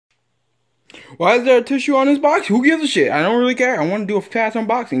Why is there a tissue on this box? Who gives a shit? I don't really care. I want to do a fast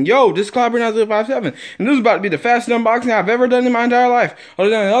unboxing. Yo, this is Clobbering9057, and this is about to be the fastest unboxing I've ever done in my entire life. Other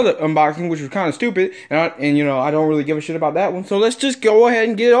than another unboxing, which was kind of stupid, and you know, I don't really give a shit about that one. So let's just go ahead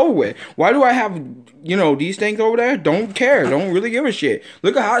and get it over with. Why do I have, you know, these things over there? Don't care. Don't really give a shit.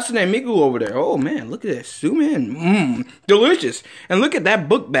 Look at Hatsune Miku over there. Oh man, look at this. Zoom in. Delicious. And look at that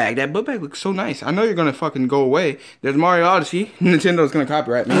book bag. That book bag looks so nice. I know you're gonna fucking go away. There's Mario Odyssey. Nintendo's gonna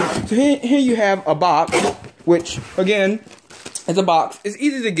copyright me. So here you have a box, which again is a box. It's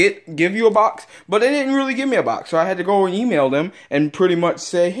easy to give you a box, but they didn't really give me a box, so I had to go and email them and pretty much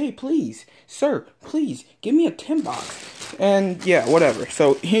say, hey, please, sir, please give me a 10 box. And yeah, whatever.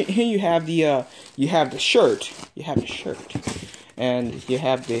 So here you have the shirt. You have the shirt, and you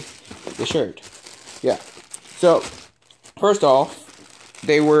have the shirt. Yeah. So first off,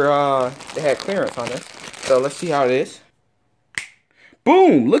 they had clearance on this. So let's see how it is.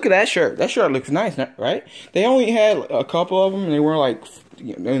 Boom! Look at that shirt. That shirt looks nice, right? They only had a couple of them, and they were like,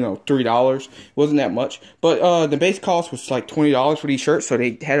 you know, $3. Wasn't that much. But the base cost was like $20 for these shirts, so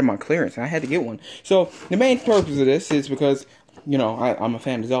they had them on clearance, and I had to get one. So the main purpose of this is because, you know, I'm a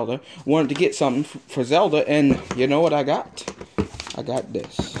fan of Zelda. Wanted to get something for Zelda, and you know what I got? I got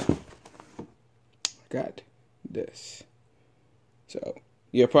this. So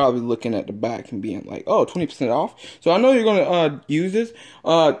you're probably looking at the back and being like, oh, 20% off. So I know you're going to use this.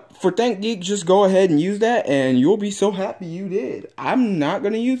 For ThinkGeek, just go ahead and use that, and you'll be so happy you did. I'm not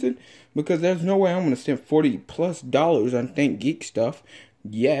going to use it because there's no way I'm going to spend $40+ on ThinkGeek stuff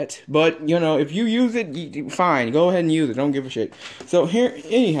yet. But, you know, if you use it, fine. Go ahead and use it. Don't give a shit. So here,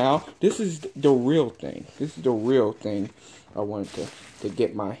 anyhow, this is the real thing. This is the real thing I wanted to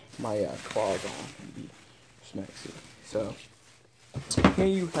get my claws on. Snacksy. So here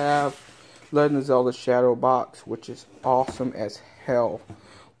you have Legend of Zelda Shadow Box, which is awesome as hell.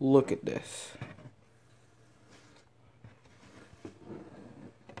 Look at this.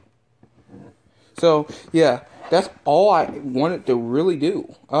 So yeah, that's all I wanted to really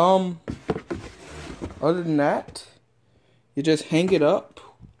do. Other than that, you just hang it up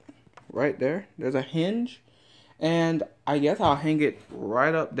right there. There's a hinge, and I guess I'll hang it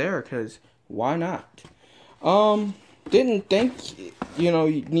right up there, because why not? Didn't think, you know,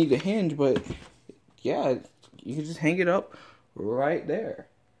 you need a hinge, but yeah, you can just hang it up right there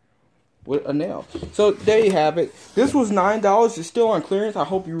with a nail. So there you have it. This was $9. It's still on clearance. I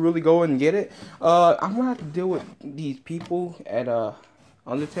hope you really go and get it. I'm gonna have to deal with these people at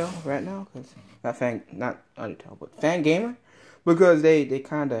Undertale right now, because not Undertale, but Fan Gamer, because they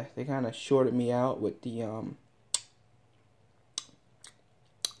kind of shorted me out with the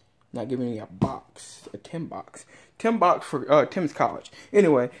not giving me a box, a 10 box. 10 box for Tim's college.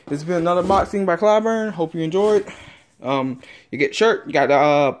 Anyway, this has been another boxing by Clobbering. Hope you enjoyed. You get shirt, you got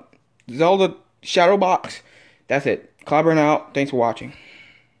the Zelda Shadow Box. That's it. Clobbering out. Thanks for watching.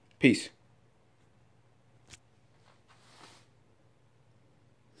 Peace.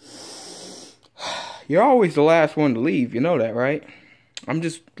 You're always the last one to leave, you know that, right? I'm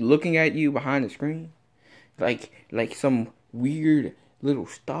just looking at you behind the screen. Like some weird little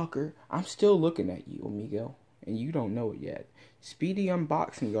stalker. I'm still looking at you, amigo, and you don't know it yet. Speedy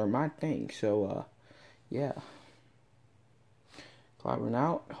unboxings are my thing, so yeah. Clobbering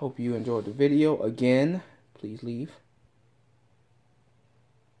out. Hope you enjoyed the video. Again, please leave.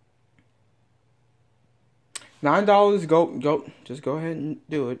 $9. Go. Just go ahead and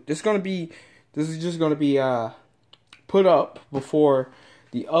do it. This is just gonna be put up before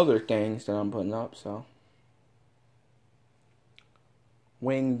the other things that I'm putting up. So.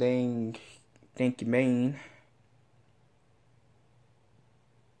 Wing ding, thank you, man.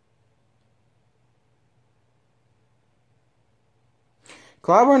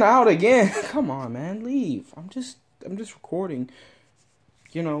 Clobbering out again. Come on, man, leave. I'm just recording.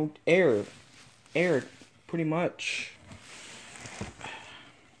 You know, air, pretty much.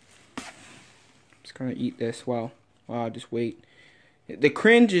 I'm just gonna eat this while I just wait. The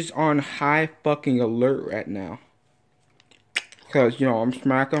cringe is on high fucking alert right now. Because, you know, I'm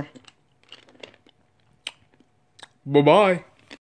smacker. Bye-bye.